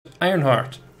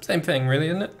Ironheart. Same thing, really,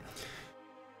 isn't it?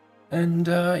 And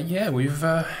yeah, we've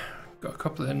got a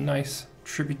couple of nice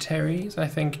tributaries, I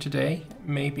think, today.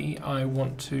 Maybe I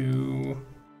want to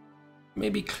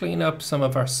clean up some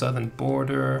of our southern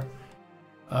border,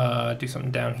 do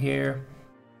something down here.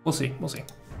 We'll see, we'll see.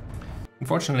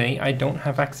 Unfortunately, I don't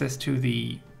have access to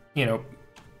the, you know,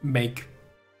 make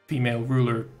female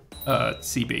ruler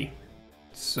CB.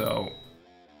 So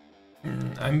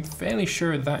I'm fairly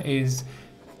sure that is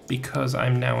because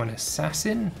I'm now an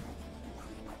assassin.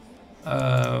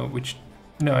 Which,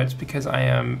 no, it's because I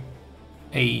am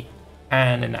a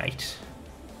Ananite,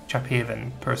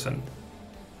 Chaphaven person.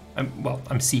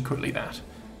 I'm secretly that.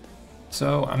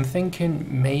 So I'm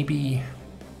thinking maybe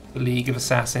the League of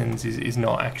Assassins is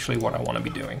not actually what I want to be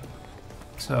doing.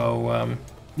 So,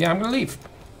 yeah, I'm gonna leave.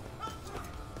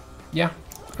 Yeah,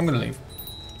 I'm gonna leave.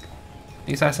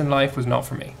 The assassin life was not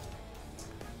for me.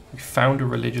 We found a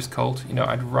religious cult. You know,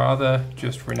 I'd rather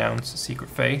just renounce a secret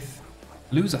faith.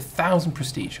 Lose 1,000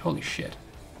 prestige. Holy shit.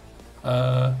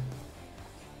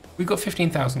 We've got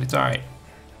 15,000. It's alright.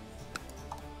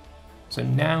 So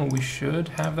now we should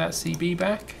have that CB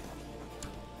back.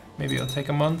 Maybe it'll take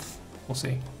a month. We'll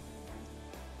see.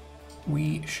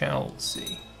 We shall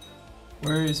see.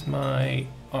 Where is my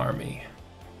army?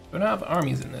 Don't have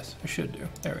armies in this. I should do.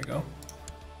 There we go.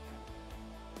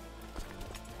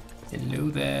 Hello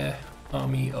there,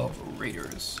 army of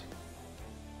raiders.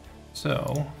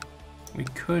 So we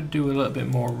could do a little bit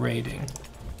more raiding.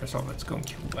 First off, let's go and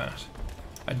kill that.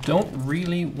 I don't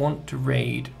really want to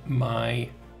raid my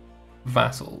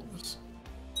vassals.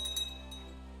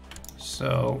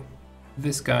 So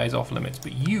this guy's off limits,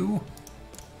 but you,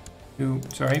 who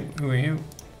are you?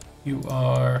 You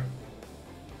are,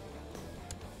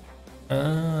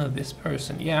 this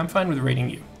person. Yeah, I'm fine with raiding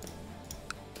you.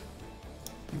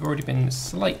 You've already been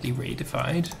slightly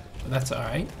raidified, but that's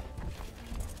alright.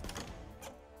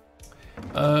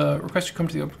 Request to come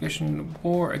to the obligation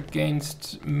war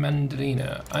against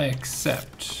Mandalina. I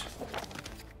accept.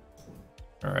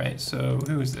 Alright, so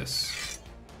who is this?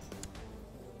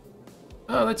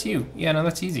 Oh, that's you. Yeah, no,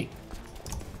 that's easy.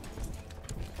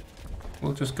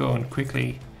 We'll just go and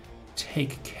quickly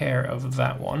take care of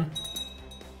that one.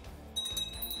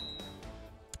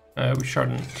 We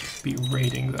shouldn't be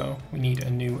raiding though. We need a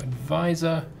new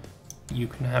advisor. You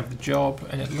can have the job,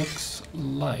 and it looks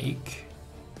like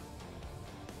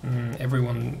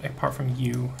everyone apart from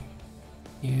you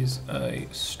is a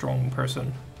strong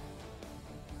person.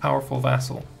 Powerful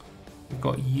vassal. We've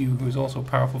got you, who's also a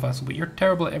powerful vassal, but you're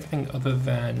terrible at everything other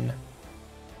than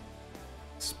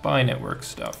spy network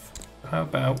stuff. How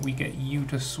about we get you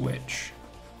to switch?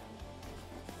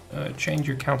 Change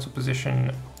your council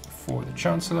position for the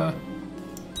Chancellor.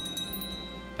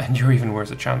 And you're even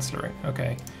worse at Chancelloring.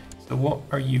 Okay, so what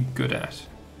are you good at?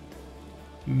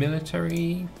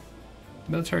 Military?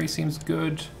 Military seems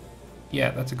good.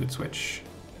 Yeah, that's a good switch.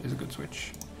 It is a good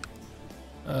switch.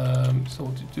 So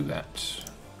we'll do that.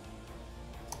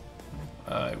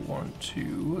 I want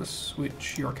to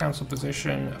switch your council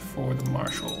position for the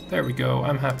Marshal. There we go.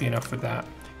 I'm happy enough for that.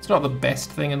 It's not the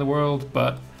best thing in the world,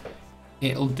 but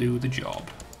it'll do the job.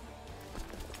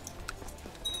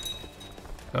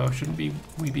 So shouldn't we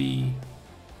be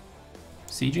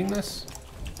sieging this?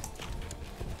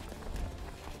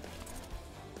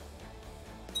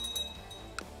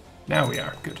 Now we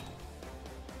are. Good.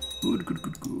 Good, good,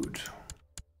 good, good.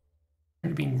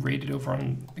 We're being raided over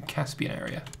on the Caspian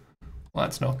area. Well,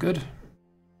 that's not good.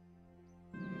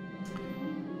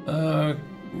 To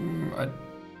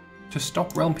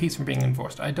stop realm peace from being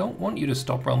enforced. I don't want you to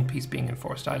stop realm peace being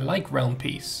enforced. I like realm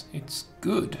peace. It's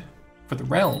good for the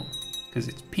realm because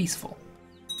it's peaceful.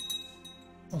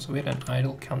 Also, we had an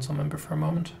idle council member for a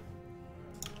moment.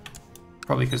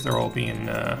 Probably because they're all being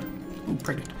ooh,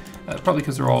 pregnant. Probably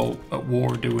because they're all at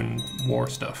war doing war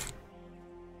stuff.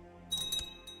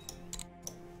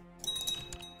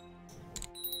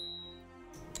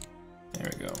 There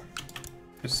we go.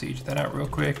 Just siege that out real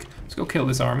quick. Let's go kill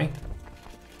this army.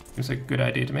 Seems like a good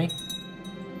idea to me.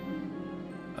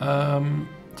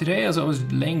 Today, as I was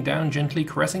laying down gently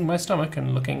caressing my stomach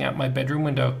and looking out my bedroom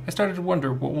window, I started to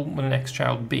wonder what will my next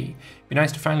child be. It'd be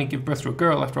nice to finally give birth to a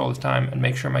girl after all this time and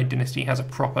make sure my dynasty has a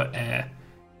proper heir.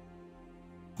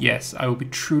 Yes, I will be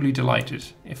truly delighted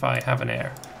if I have an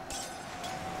heir.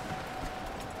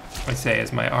 I say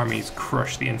as my armies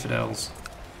crush the infidels.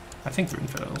 I think they're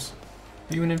infidels.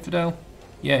 Are you an infidel?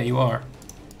 Yeah, you are.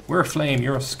 We're a flame,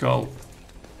 you're a skull.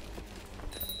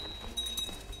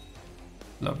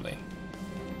 Lovely.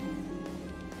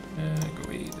 Go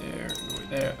away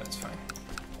there, that's fine.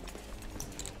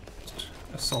 Just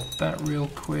assault that real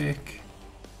quick.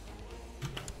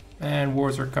 And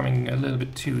wars are coming a little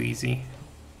bit too easy.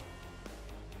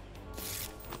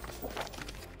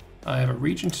 I have a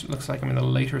regent. It looks like I'm in the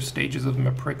later stages of my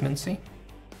pregnancy.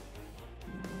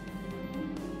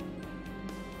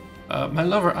 My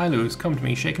lover Ailu has come to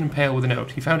me, shaken and pale, with a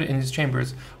note. He found it in his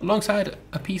chambers, alongside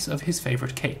a piece of his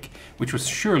favourite cake, which was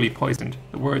surely poisoned.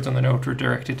 The words on the note were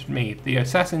directed to me. The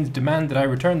assassins demand that I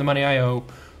return the money I owe,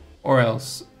 or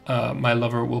else my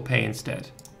lover will pay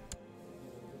instead.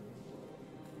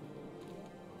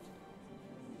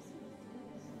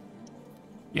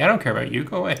 Yeah, I don't care about you.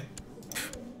 Go away.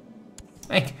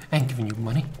 I ain't giving you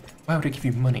money. Why would I give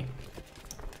you money?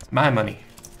 It's my money.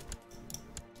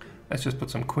 Let's just put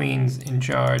some queens in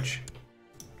charge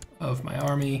of my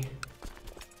army.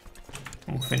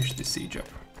 And we'll finish this siege up.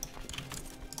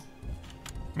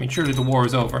 I mean, surely the war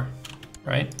is over,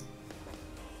 right?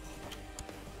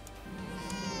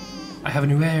 I have a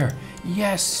new heir.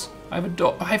 Yes! I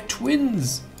have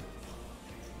twins!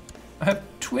 I have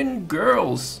twin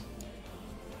girls!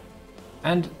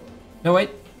 And, no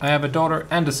wait, I have a daughter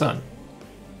and a son.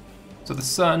 So the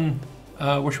son,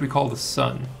 what should we call the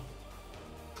son?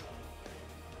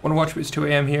 Want to watch, but it's 2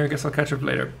 AM here. I guess I'll catch up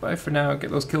later. Bye for now.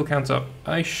 Get those kill counts up.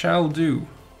 I shall do.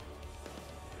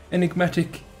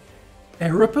 Enigmatic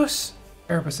Erebus?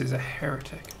 Erebus is a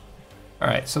heretic.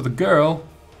 Alright, so the girl,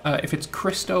 if it's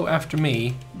Christo after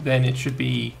me, then it should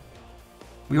be...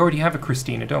 We already have a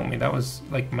Christina, don't we? That was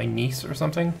like my niece or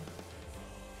something.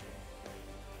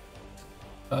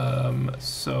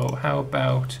 So how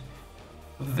about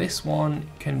this one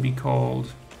can be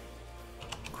called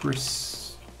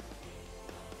Christiana.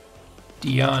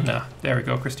 There we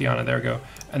go, Christiana, there we go.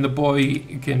 And the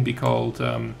boy can be called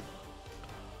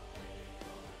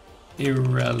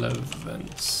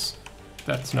Irrelevance.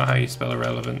 That's not how you spell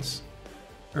irrelevance.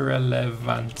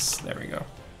 Irrelevance, there we go.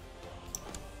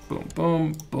 Boom,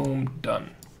 boom, boom, done.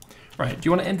 Right, do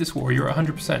you want to end this war? You're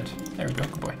 100%. There we go,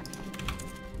 good boy.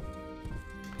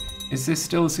 Is this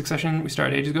still the succession we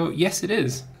started ages ago? Yes, it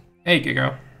is. Hey,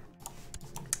 Gigo.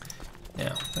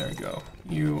 Now, there we go.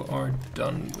 You are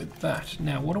done with that.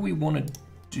 Now, what do we want to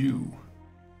do?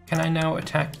 Can I now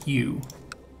attack you?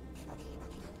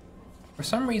 For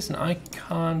some reason, I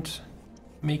can't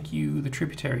make you the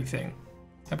tributary thing.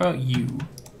 How about you?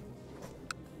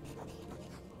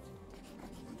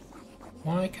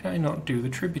 Why can I not do the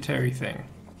tributary thing?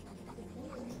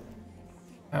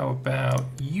 How about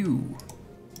you?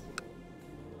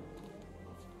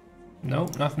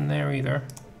 Nope, nothing there either.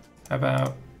 How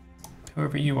about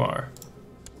whoever you are?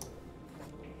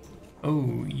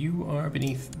 Oh, you are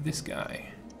beneath this guy.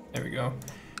 There we go.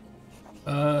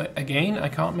 Again, I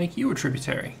can't make you a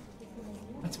tributary.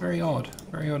 That's very odd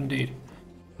indeed.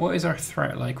 What is our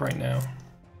threat like right now?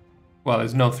 Well,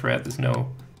 there's no threat, there's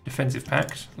no defensive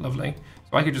pact. Lovely.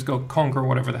 So I could just go conquer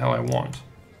whatever the hell I want.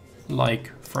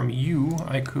 Like, from you,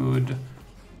 I could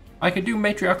do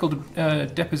matriarchal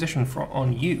deposition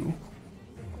on you.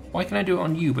 Why can I do it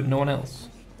on you but no one else?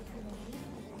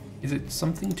 Is it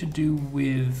something to do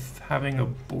with having a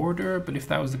border? But if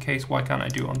that was the case, why can't I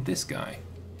do it on this guy?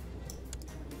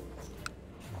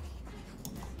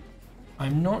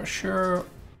 I'm not sure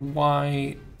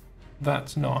why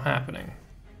that's not happening.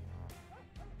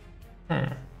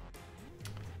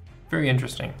 Very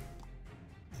interesting.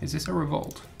 Is this a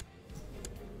revolt?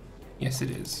 Yes,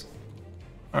 it is.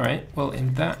 Alright, well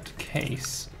in that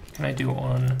case, can I do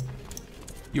on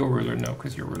your ruler? No,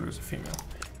 because your ruler is a female.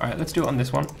 Alright, let's do it on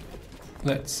this one.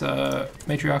 Let's,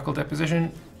 matriarchal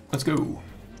deposition. Let's go.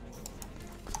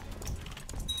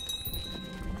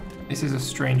 This is a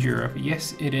strange Europe.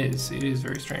 Yes, it is. It is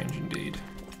very strange indeed.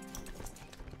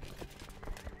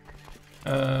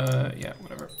 Yeah,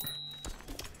 whatever.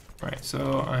 Right,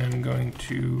 so I'm going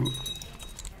to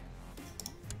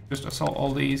just assault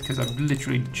all these because I've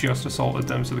literally just assaulted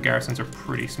them, so the garrisons are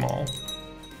pretty small.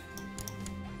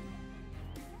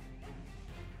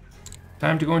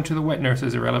 Time to go into the wet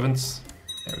nurse's irrelevance.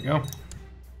 There we go.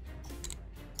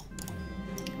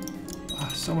 Ah,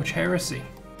 so much heresy.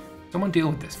 Someone deal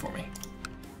with this for me.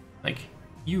 Like,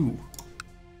 you.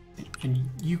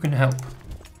 You can help.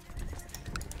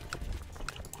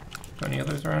 Any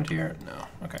others around here? No.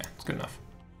 Okay, it's good enough.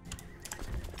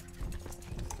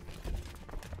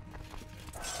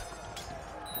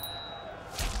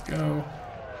 Go.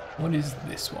 What is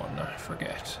this one? I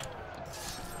forget.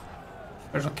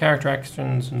 Special character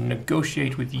actions,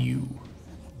 negotiate with you.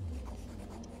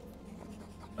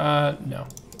 No.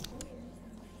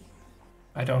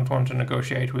 I don't want to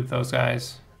negotiate with those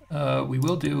guys. We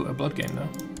will do a blood game though.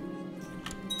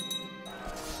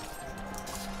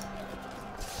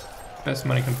 Best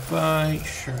money can buy,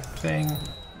 sure thing.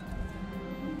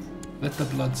 Let the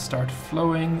blood start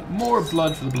flowing. More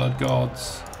blood for the blood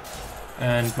gods.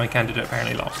 And my candidate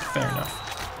apparently lost. Fair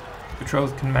enough.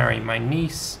 Betrothed can marry my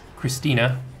niece,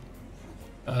 Christina,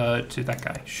 to that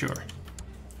guy. Sure.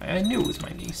 I knew it was my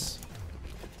niece.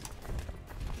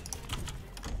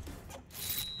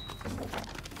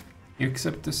 You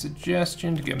accept the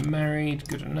suggestion to get married.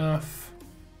 Good enough.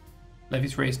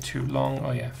 Levies raised too long.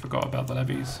 Oh yeah, forgot about the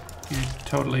levies. You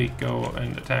totally go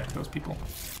and attack those people.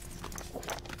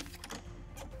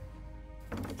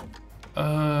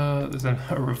 There's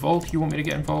a revolt you want me to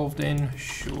get involved in?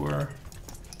 Sure.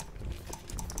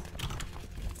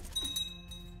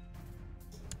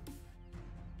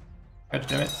 God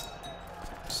damn it.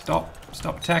 Stop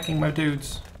attacking my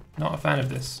dudes. Not a fan of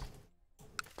this.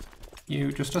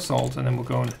 You just assault and then we'll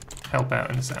go and help out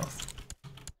in the south.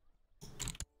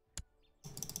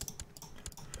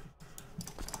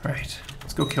 Right,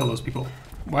 let's go kill those people.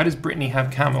 Why does Brittany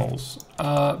have camels?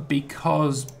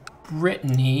 Because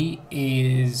Brittany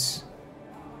is...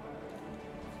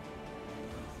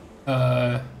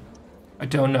 I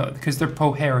don't know, because they're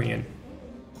Poharian.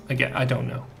 I don't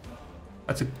know.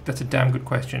 That's a damn good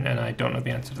question, and I don't know the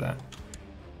answer to that.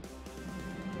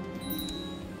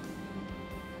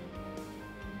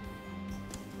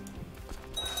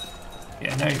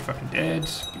 Yeah, now you're fucking dead.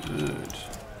 Good.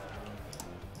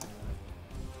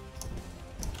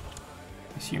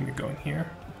 Assume you're going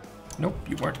here. Nope,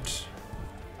 you weren't.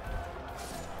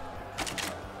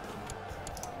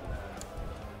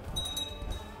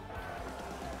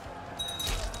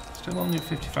 Still only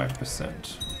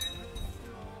 55%.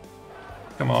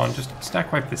 Come on, just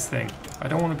stack wipe this thing. I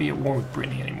don't want to be at war with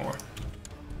Brittany anymore.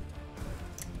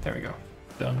 There we go.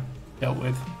 Done. Dealt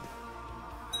with.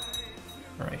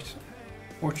 Alright.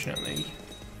 Fortunately,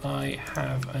 I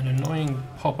have an annoying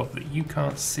pop-up that you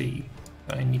can't see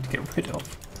that I need to get rid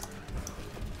of.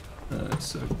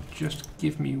 So just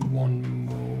give me one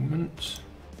moment.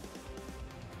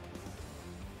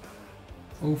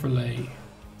 Overlay.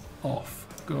 Off.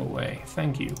 Go away.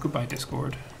 Thank you. Goodbye,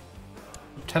 Discord.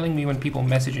 You're telling me when people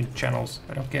message in channels.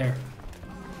 I don't care.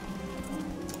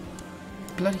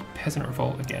 Bloody peasant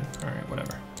revolt again. Alright,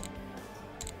 whatever.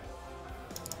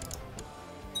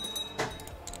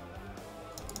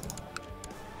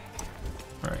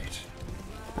 Right.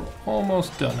 We're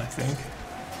almost done, I think.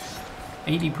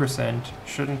 80%.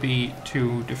 Shouldn't be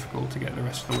too difficult to get the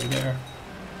rest of the way there.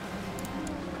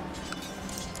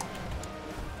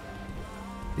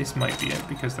 This might be it,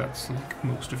 because that's like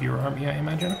most of your army, I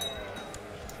imagine.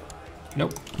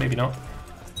 Nope, maybe not.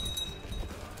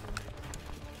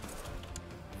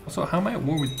 Also, how am I at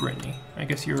war with Brittany? I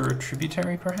guess you're a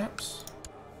tributary, perhaps?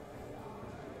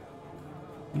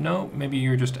 No, maybe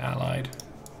you're just allied.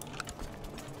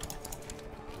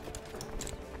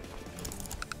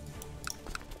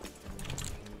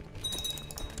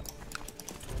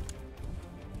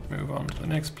 Move on to the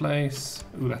next place.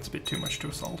 Ooh, that's a bit too much to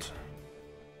assault.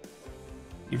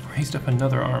 You've raised up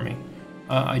another army.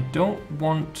 I don't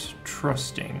want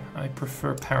trusting. I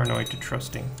prefer paranoid to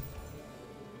trusting.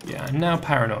 Yeah, I'm now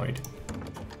paranoid.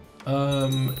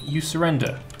 You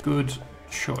surrender. Good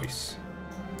choice.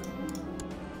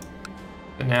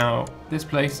 And now, this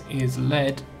place is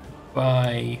led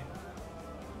by...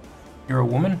 You're a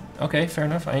woman? Okay, fair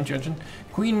enough, I ain't judging.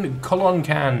 Queen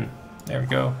Kolonkan. There we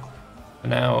go. And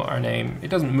now our name, it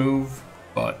doesn't move,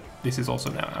 but this is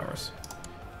also now ours.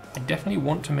 I definitely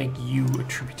want to make you a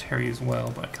tributary as well,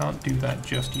 but I can't do that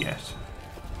just yet.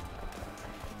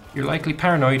 You're likely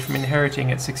paranoid from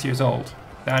inheriting at 6 years old.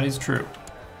 That is true.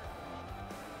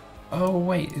 Oh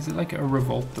wait, is it like a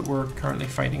revolt that we're currently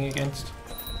fighting against?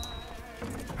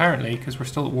 Apparently, because we're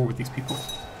still at war with these people.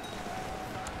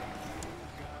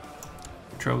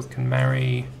 Betrothed can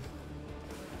marry...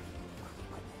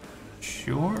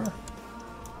 Sure?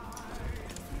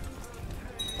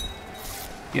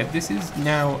 Yeah, this is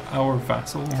now our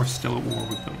vassal, and we're still at war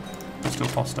with them. We're still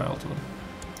hostile to them.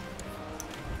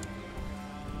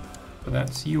 But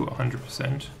that's you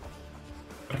 100%.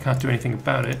 But I can't do anything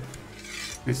about it.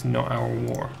 This is not our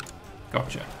war.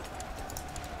 Gotcha.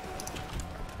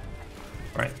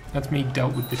 Right, that's me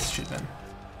dealt with this shit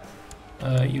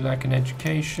then. You lack an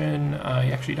education. I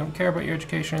actually don't care about your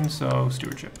education, so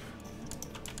stewardship.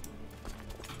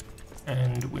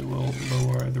 And we will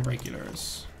lower the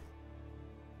regulars.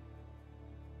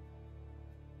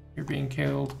 You're being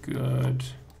killed, good.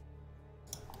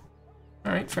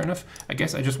 Alright, fair enough. I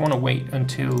guess I just want to wait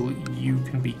until you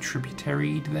can be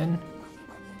tributaried then.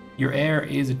 Your heir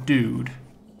is a dude,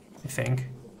 I think.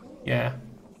 Yeah.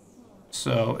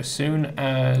 So as soon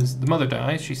as the mother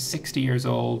dies, she's 60 years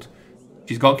old.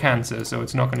 She's got cancer, so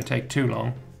it's not going to take too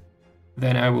long.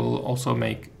 Then I will also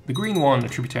make The green one, a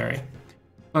tributary.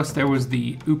 Plus there was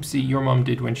the oopsie your mom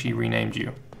did when she renamed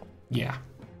you. Yeah.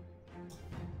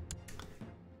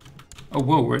 Oh,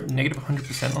 whoa, we're at negative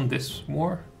 100% on this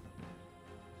war?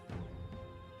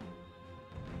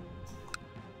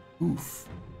 Oof.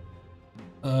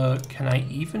 Can I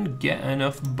even get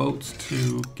enough boats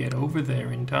to get over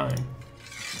there in time?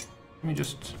 Let me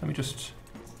just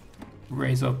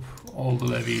raise up all the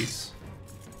levies.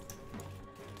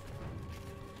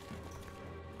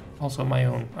 Also my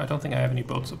own. I don't think I have any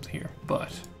boats up here,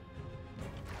 but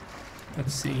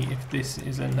let's see if this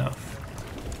is enough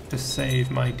to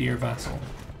save my dear vassal.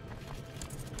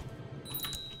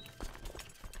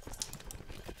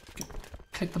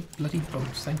 Click the bloody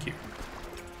boats, thank you.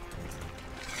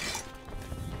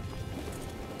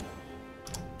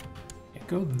 Yeah,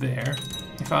 go there.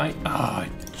 If I... I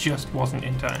just wasn't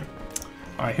in time.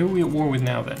 Alright, who are we at war with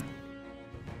now then?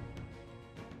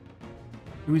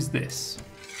 Who is this?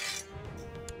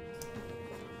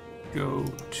 Go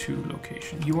to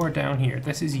location. You are down here.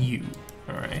 This is you.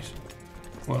 Alright.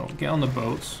 Well, get on the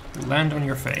boats, we'll land on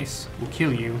your face, we'll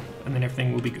kill you, and then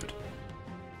everything will be good.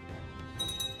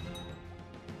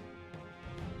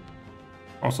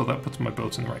 Also, that puts my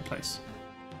boats in the right place.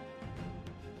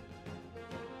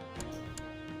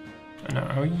 And now,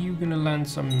 are you gonna land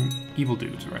some evil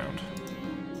dudes around?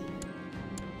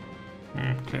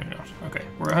 Clearly not. Okay,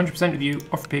 we're 100% of you,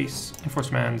 offer peace, enforce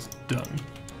demands, done.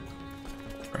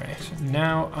 Right,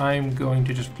 now I'm going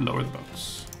to just lower the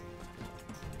boats.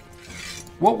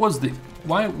 What was the...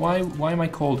 Why am I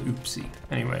called Oopsie,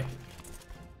 anyway?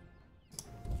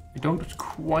 I don't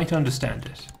quite understand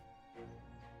it.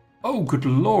 Oh, good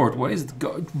lord, what is it?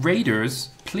 Raiders,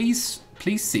 please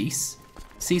cease.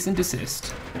 Cease and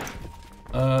desist.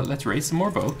 Let's raise some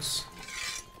more boats.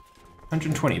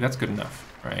 120, that's good enough.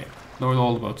 Right, lower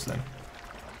all the boats then.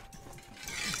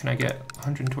 Can I get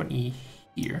 120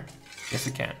 here? Yes,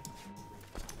 I can.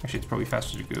 Actually, it's probably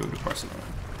faster to go to Barcelona.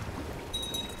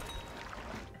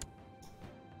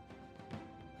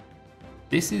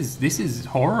 This is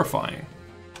horrifying.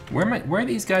 Where are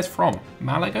these guys from?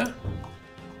 Malaga?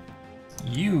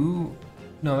 No,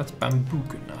 that's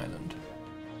Bambucan Island.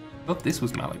 I thought this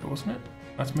was Malaga, wasn't it?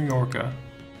 That's Mallorca.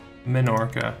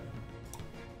 Menorca.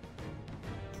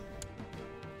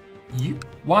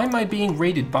 Why am I being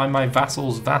raided by my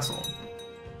vassal's vassal?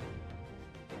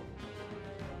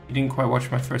 You didn't quite watch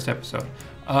my first episode.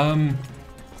 No,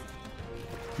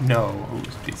 I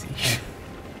was busy.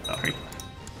 Sorry.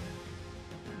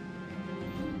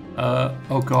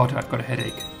 Oh god, I've got a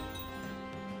headache.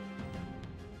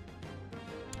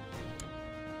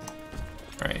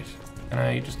 Right, can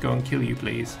I just go and kill you,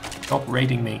 please? Stop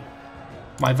raiding me.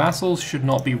 My vassals should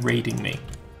not be raiding me.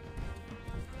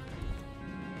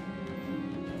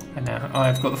 And now,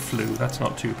 I've got the flu, that's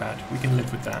not too bad. We can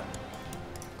live with that.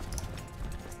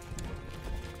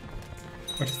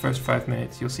 Watch the first 5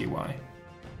 minutes, you'll see why.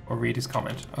 Or read his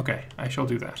comment. Okay, I shall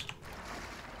do that.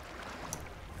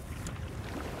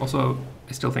 Also,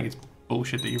 I still think it's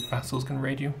bullshit that your vassals can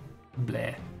raid you.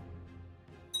 Bleh.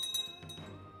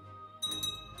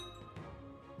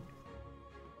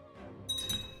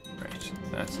 Right,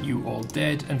 that's you all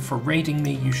dead, and for raiding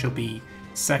me you shall be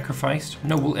sacrificed.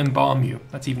 No, we'll embalm you.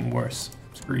 That's even worse.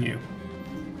 Screw you.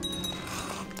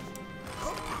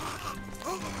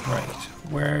 Right,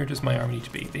 where does my army need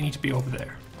to be? They need to be over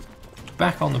there.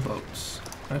 Back on the boats.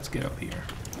 Let's get up here.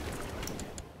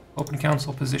 Open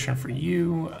council position for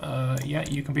you. Yeah,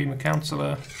 you can be my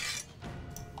councillor.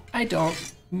 I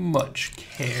don't much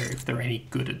care if they're any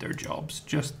good at their jobs,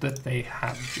 just that they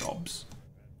have jobs.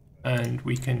 And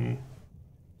we can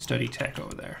study tech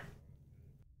over there.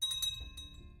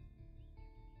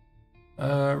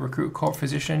 Recruit a court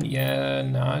physician. Yeah,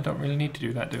 no, I don't really need to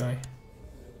do that, do I?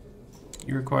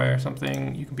 You require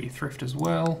something. You can be thrift as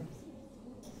well.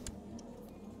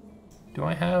 Do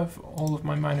I have all of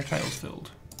my minor titles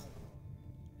filled?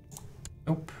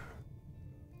 Nope.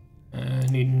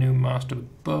 Need a new master of the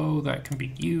bow. That can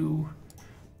be you.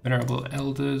 Venerable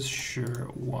elders. Sure,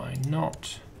 why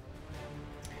not?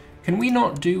 Can we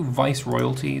not do vice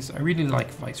royalties? I really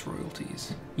like vice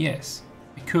royalties. Yes,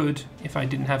 I could if I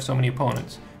didn't have so many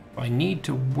opponents. But I need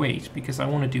to wait because I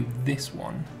want to do this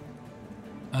one.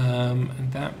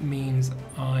 And that means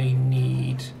I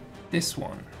need this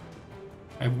one.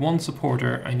 I have one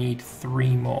supporter, I need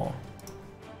 3 more.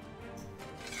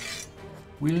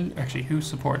 Actually, who's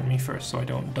supporting me first so I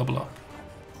don't double up?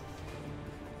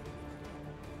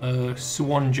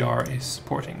 Swanjar is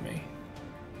supporting me.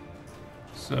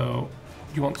 So,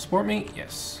 you want to support me?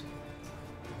 Yes.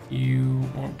 You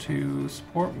want to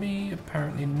support me?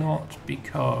 Apparently not,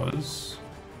 because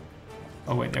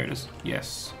Oh wait, there it is.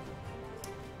 Yes.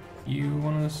 You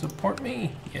want to support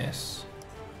me? Yes.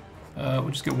 We'll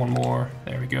just get one more.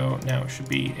 There we go. Now it should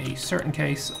be a certain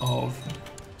case of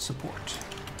support.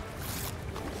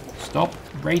 Stop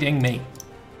raiding me,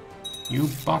 you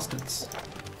bastards.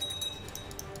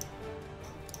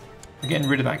 We're getting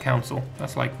rid of that council.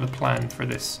 That's like the plan for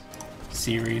this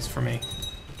series for me.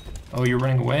 Oh, you're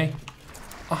running away?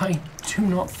 I do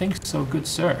not think so, good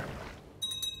sir.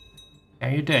 Now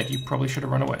you're dead. You probably should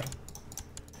have run away.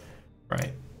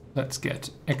 Right. Let's get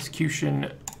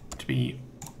execution to be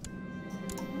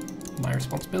my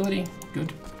responsibility.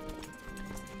 Good.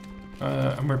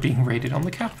 And we're being raided on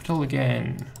the capital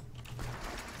again.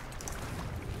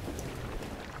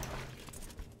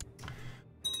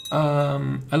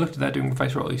 I looked at that doing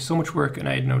viceroy. So much work and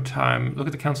I had no time. Look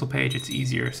at the council page. It's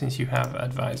easier since you have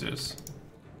advisors.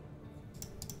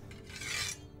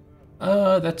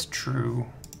 That's true.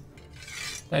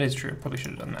 That is true. Probably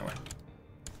should have done that way.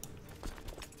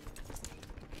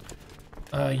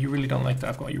 You really don't like that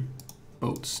I've got your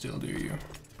boats still, do you?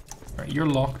 Alright, you're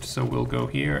locked, so we'll go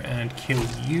here and kill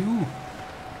you.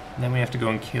 And then we have to go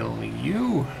and kill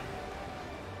you.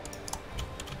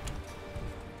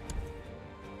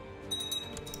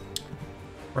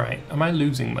 Right, am I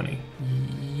losing money?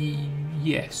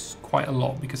 Yes, quite a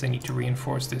lot because I need to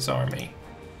reinforce this army.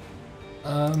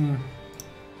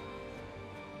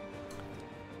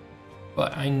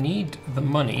 But I need the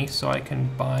money so I can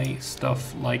buy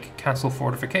stuff like castle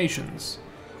fortifications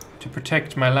to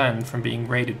protect my land from being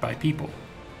raided by people.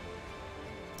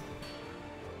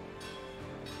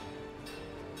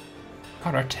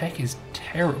 God, our tech is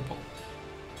terrible.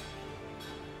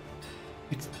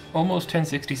 It's almost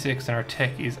 1066 and our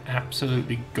tech is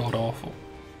absolutely god-awful.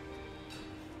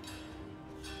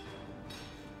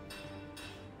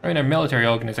 I mean, our military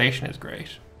organization is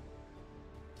great.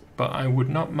 But I would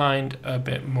not mind a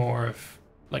bit more of,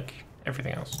 like,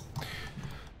 everything else.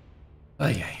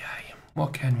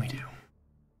 What can we do?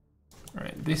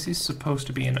 Alright, this is supposed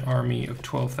to be an army of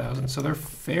 12,000, so they're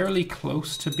fairly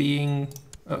close to being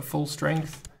at full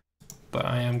strength. But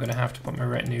I am going to have to put my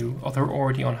retinue... Oh, they're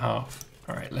already on half.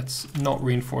 Alright, let's not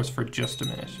reinforce for just a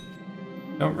minute.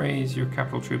 Don't raise your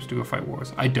capital troops to go fight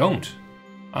wars. I don't!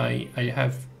 I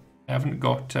haven't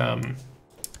got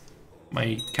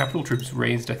my capital troops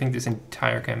raised, I think, this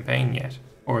entire campaign yet.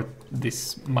 Or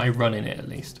my run in it, at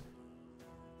least.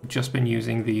 Just been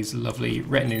using these lovely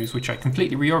retinues, which I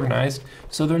completely reorganized,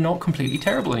 so they're not completely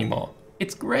terrible anymore.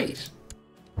 It's great!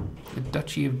 The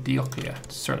Duchy of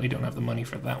Dioclea. Certainly don't have the money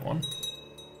for that one.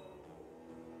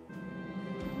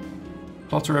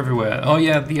 Plots are everywhere. Oh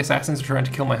yeah, the assassins are trying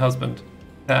to kill my husband.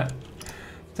 Send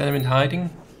him in hiding?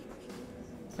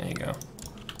 There you go.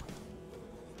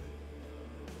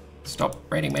 Stop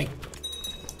raiding me.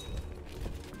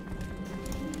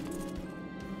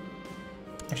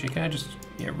 Actually, can I just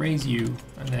raise you,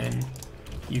 and then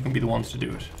you can be the ones to do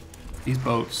it. These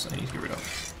boats I need to get rid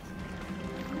of.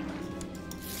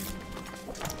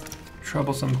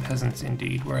 Troublesome peasants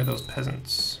indeed. Where are those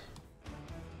peasants?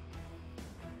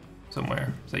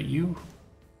 Somewhere. Is that you?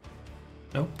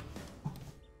 Nope.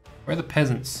 Where are the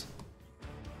peasants?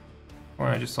 Or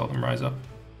I just saw them rise up.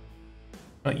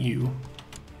 Not you.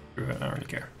 I don't really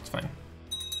care. It's fine.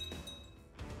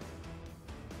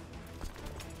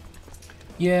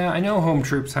 Yeah, I know home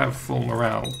troops have full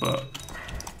morale, but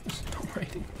there's no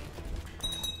rating.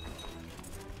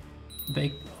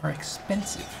 They are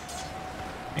expensive.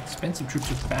 Expensive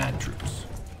troops are bad troops.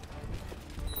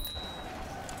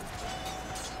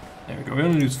 There we go. We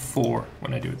only lose 4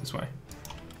 when I do it this way.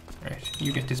 Right,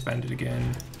 you get disbanded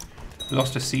again. We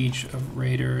lost a siege of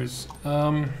raiders.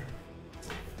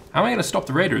 How am I going to stop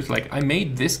the raiders? Like, I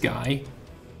made this guy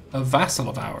a vassal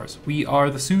of ours. We are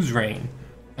the suzerain,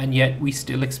 and yet we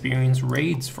still experience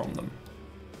raids from them.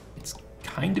 It's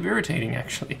kind of irritating,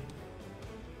 actually.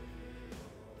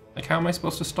 Like, how am I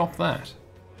supposed to stop that?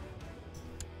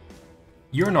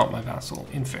 You're not my vassal,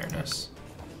 in fairness.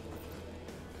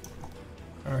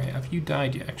 Alright, have you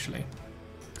died yet, actually?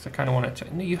 Because I kind of want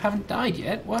to... No, you haven't died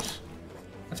yet? What?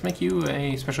 Let's make you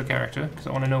a special character, because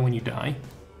I want to know when you die.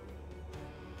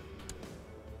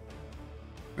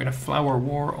 We're going to flower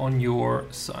war on your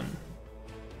son.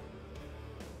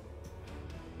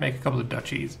 Make a couple of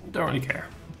duchies. Don't really care.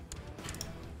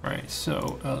 Right,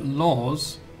 so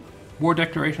laws. War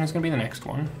declaration is going to be the next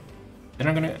one. Then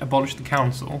I'm going to abolish the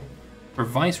council. For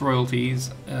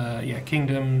viceroyalties,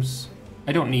 kingdoms.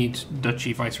 I don't need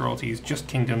duchy viceroyalties, just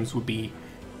kingdoms would be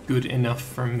good enough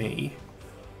for me.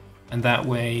 And that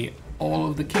way, all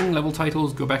of the king level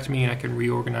titles go back to me and I can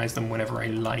reorganize them whenever I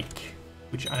like,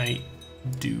 which I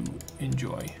do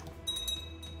enjoy.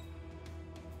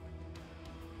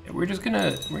 Yeah, we're just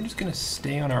gonna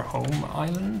stay on our home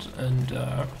island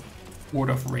and ward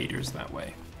off raiders that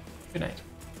way. Good night.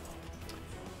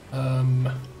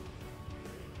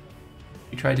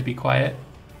 You try to be quiet.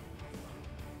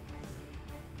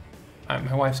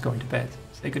 My wife's going to bed.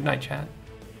 Say good night, chat.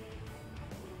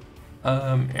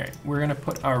 Alright, we're gonna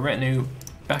put our retinue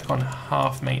back on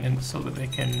half maintenance so that they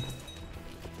can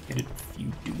get a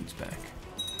few dudes back.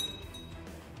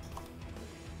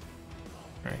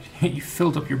 Alright, you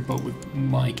filled up your boat with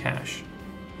my cash.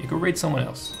 You go raid someone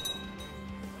else.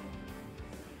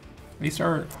 At least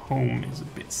our home is a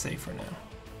bit safer now.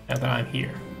 Now that I'm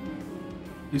here.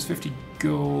 Lose 50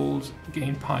 gold,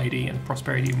 gain piety, and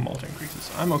prosperity of Malta increases.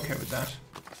 I'm okay with that.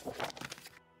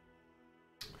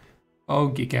 Oh,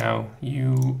 Gigao,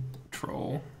 you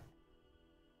troll.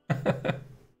 Right,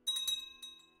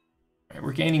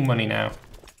 we're gaining money now,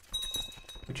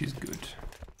 which is good.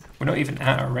 We're not even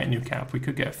at our retinue cap. We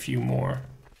could get a few more.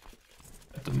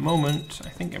 At the moment, I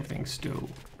think everything's still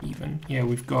even. Yeah,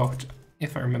 we've got,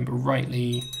 if I remember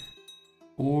rightly,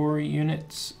 4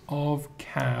 units of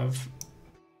cav,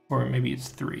 or maybe it's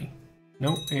 3.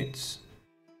 No, it's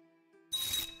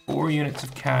 4 units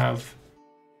of cav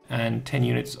and 10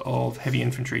 units of heavy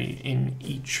infantry in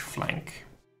each flank,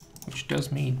 which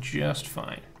does me just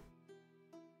fine.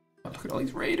 Oh, look at all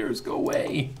these raiders, go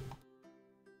away!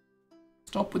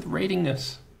 Stop with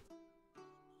raidingness.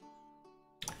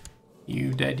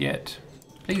 You dead yet?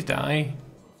 Please die.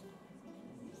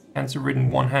 Cancer-ridden,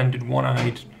 one-handed,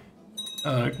 one-eyed,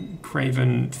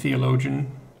 craven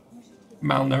theologian.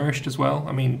 Malnourished as well.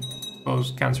 I mean, I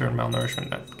suppose cancer and malnourishment,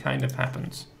 that kind of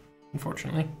happens,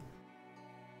 unfortunately.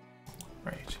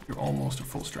 Right, you're almost at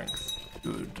full strength.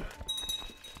 Good.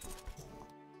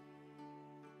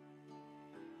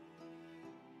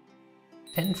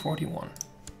 $10.41.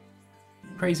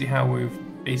 Crazy how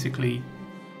we've basically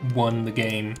won the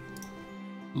game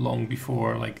long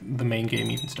before like the main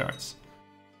game even starts.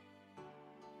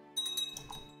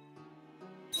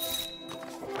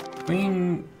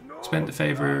 Queen spent the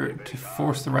favor to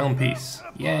force the realm peace.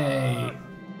 Yay!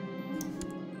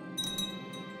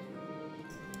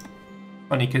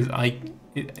 Funny because I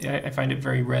find it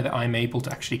very rare that I'm able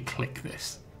to actually click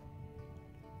this.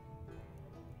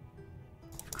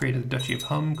 Created the Duchy of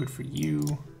Hum, good for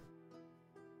you.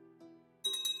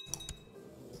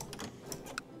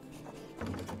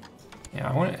 Yeah,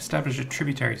 I want to establish a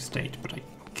tributary state, but I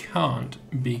can't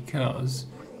because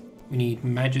we need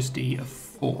Majesty of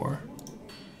 4.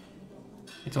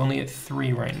 It's only at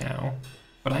 3 right now,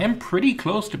 but I am pretty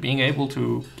close to being able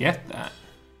to get that.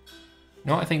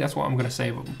 No, I think that's what I'm going to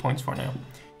save up points for now.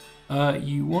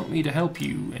 You want me to help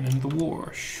you in the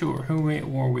war? Sure. Who are we at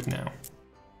war with now?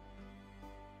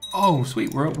 Oh,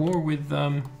 sweet. We're at war with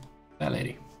that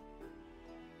lady.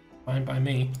 Fine by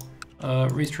me.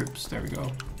 Raise troops. There we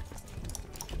go.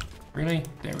 Really?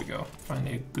 There we go.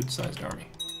 Finally a good-sized army.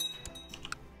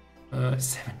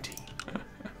 17.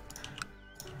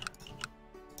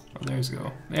 Oh, there's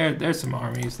go. There's some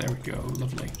armies. There we go.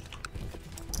 Lovely.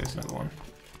 There's another one.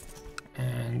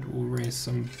 And we'll raise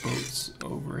some boats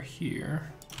over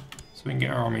here so we can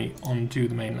get our army onto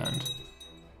the mainland.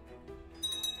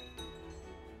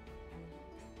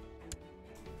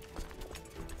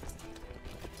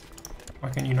 Why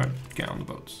can you not get on the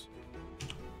boats?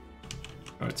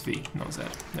 Oh, it's V, not Z.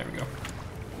 There we go.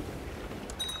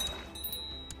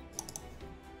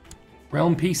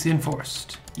 Realm peace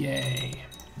enforced. Yay.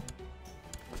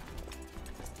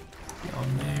 Get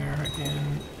on there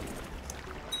again.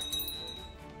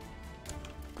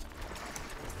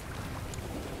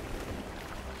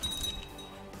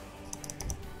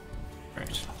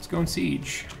 Right, let's go and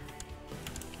siege.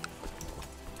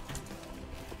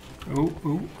 Oh,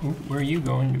 where are you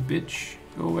going, you bitch?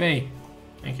 Go away.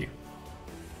 Thank you.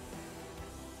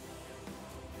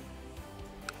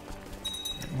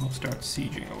 And we'll start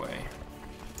sieging away.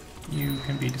 You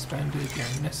can be disbanded, you're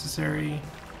unnecessary.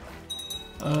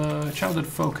 Childhood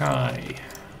foci.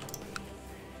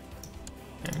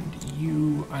 And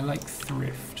you, I like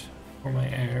thrift for my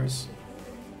heirs.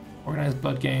 Organized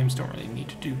blood games, don't really need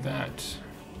to do that.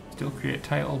 Still create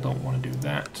title, don't want to do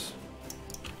that.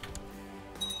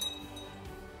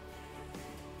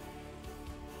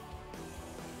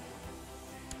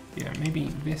 Yeah, maybe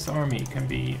this army can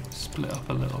be split up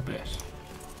a little bit.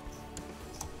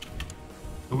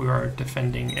 So we are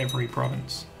defending every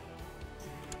province.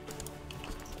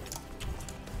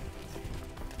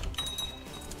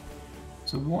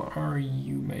 So what are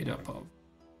you made up of?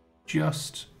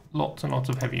 Just lots and lots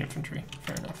of heavy infantry.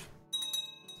 Fair enough.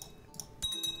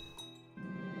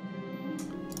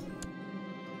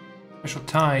 Special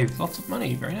tithe, lots of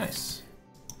money, very nice.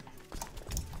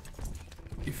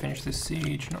 finish this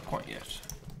siege? Not quite yet.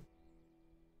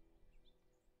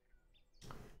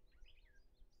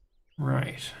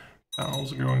 Right.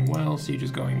 Battles are going well, siege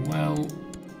is going well.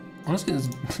 Honestly,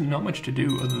 there's not much to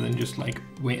do other than just like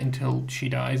wait until she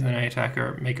dies and then I attack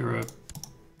her, make her a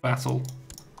vassal.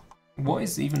 What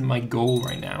is even my goal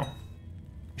right now?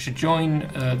 I should join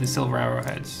the Silver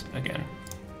Arrowheads again.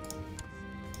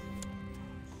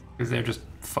 Because they're just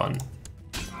fun.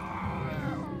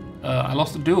 I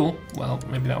lost a duel. Well,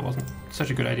 maybe that wasn't such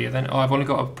a good idea then. Oh, I've only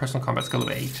got a personal combat skill of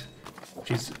 8,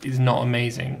 which is not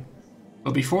amazing.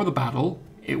 But before the battle,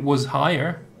 it was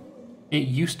higher. It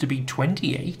used to be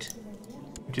 28,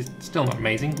 which is still not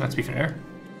amazing, let's be fair.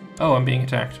 Oh, I'm being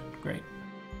attacked. Great.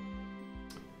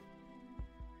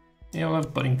 Yeah, we'll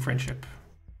have budding friendship.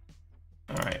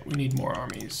 Alright, we need more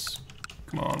armies.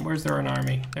 Come on, where's there an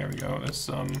army? There we go, there's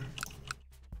a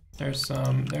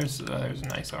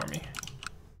nice army.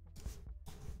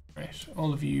 Right,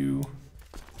 all of you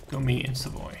go meet in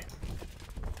Savoy.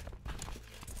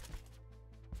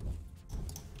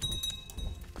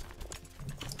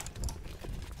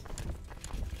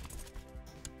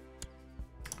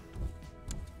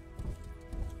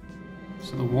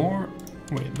 So the war,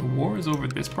 wait, the war is over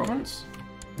this province?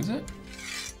 Is it?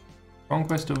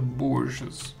 Conquest of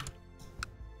Bourges.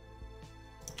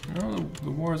 No,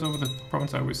 the war is over the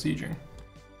province I was sieging.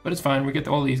 But it's fine, we get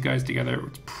all these guys together,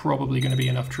 it's probably going to be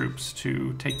enough troops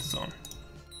to take this on.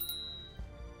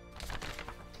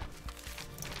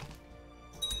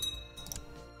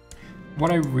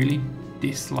 What I really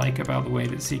dislike about the way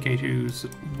that CK2's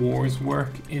wars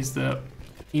work is that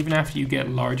even after you get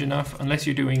large enough, unless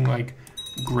you're doing like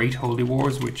Great Holy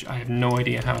Wars, which I have no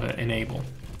idea how to enable.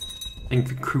 I think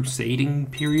the Crusading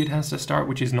period has to start,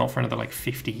 which is not for another like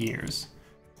 50 years.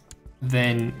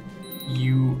 Then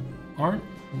you aren't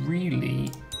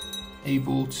really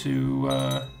able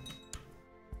to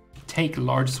take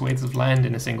large swathes of land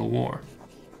in a single war.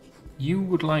 You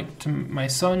would like to... my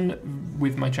son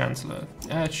with my Chancellor.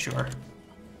 Sure.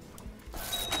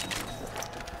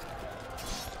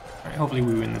 Alright, hopefully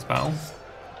we win this battle.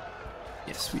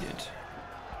 Yes, we did.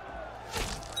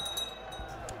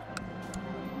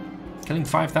 Killing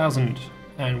 5,000,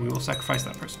 and we will sacrifice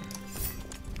that person.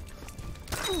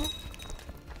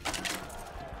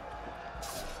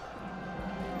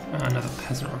 Another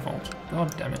peasant revolt.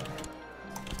 God damn it.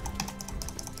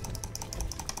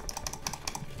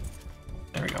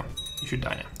 There we go. You should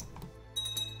die now.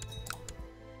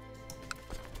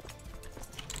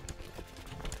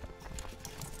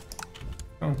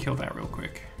 Go and kill that real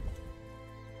quick.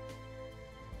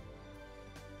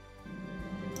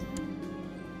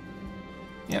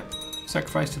 Yep,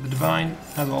 sacrifice to the divine,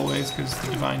 as always, because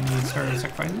the divine needs her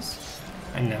sacrifices.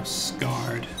 I'm now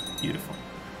scarred. Beautiful.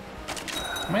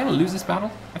 Am I going to lose this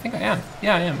battle? I think I am.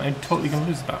 Yeah, I am. I'm totally going to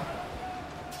lose this battle.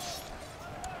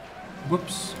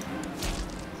 Whoops.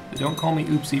 They don't call me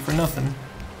oopsie for nothing.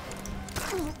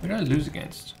 Who did I lose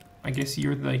against? I guess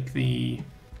you're like the...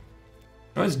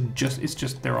 no, it's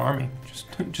just their army.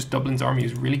 Just Dublin's army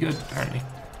is really good, apparently.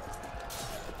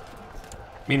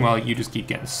 Meanwhile, you just keep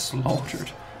getting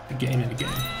slaughtered again and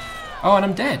again. Oh, and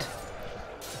I'm dead.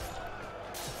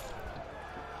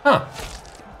 Huh.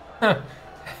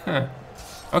 Huh.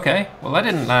 Okay, well that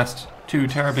didn't last too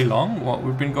terribly long. What,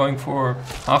 we've been going for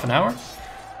half an hour?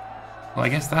 Well, I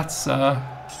guess that's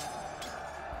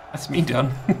me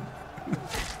done.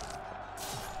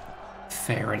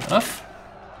 Fair enough.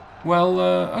 Well,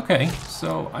 okay,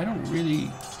 so I don't really...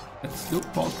 let's go,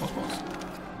 pause.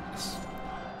 Yes.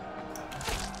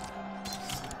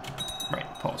 Right,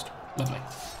 paused. Lovely.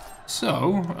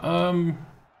 So,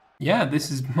 yeah, this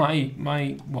is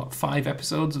my what, 5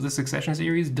 episodes of the Succession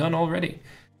series done already.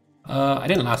 I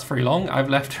didn't last very long. I've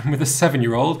left him with a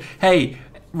 7-year-old. Hey,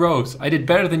 Rose, I did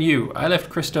better than you. I left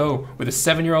Christo with a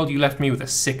 7-year-old. You left me with a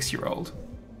 6-year-old.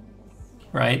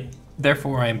 Right?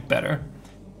 Therefore, I am better.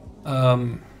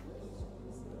 I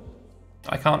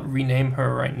can't rename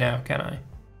her right now, can I?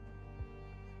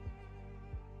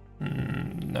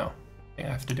 No. I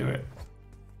have to do it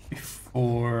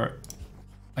before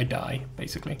I die,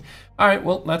 basically. Alright,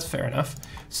 well, that's fair enough.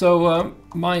 So,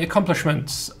 my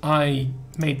accomplishments. I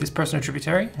made this person a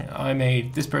tributary, I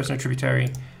made this person a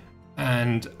tributary,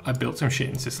 and I built some shit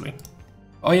in Sicily.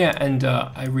 Oh yeah, and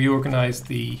I reorganized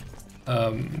the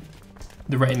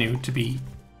retinue to be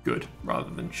good rather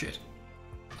than shit.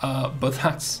 But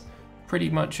that's pretty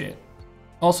much it.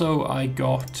 Also, I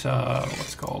got,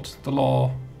 what's it called? The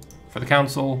law for the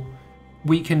council.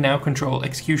 We can now control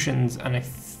executions, and I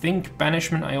think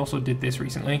banishment. I also did this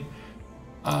recently.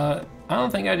 I don't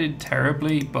think I did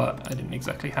terribly, but I didn't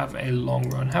exactly have a long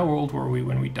run. How old were we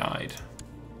when we died?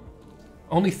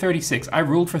 Only 36. I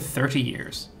ruled for 30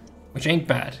 years, which ain't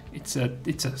bad. It's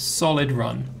a solid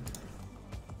run.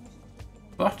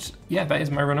 But yeah, that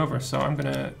is my run over. So I'm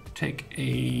gonna take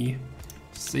a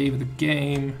save of the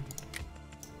game.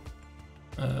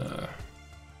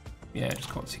 Yeah, just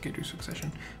call it CK2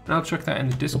 Succession. And I'll chuck that in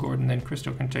the Discord, and then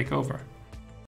Christo can take over.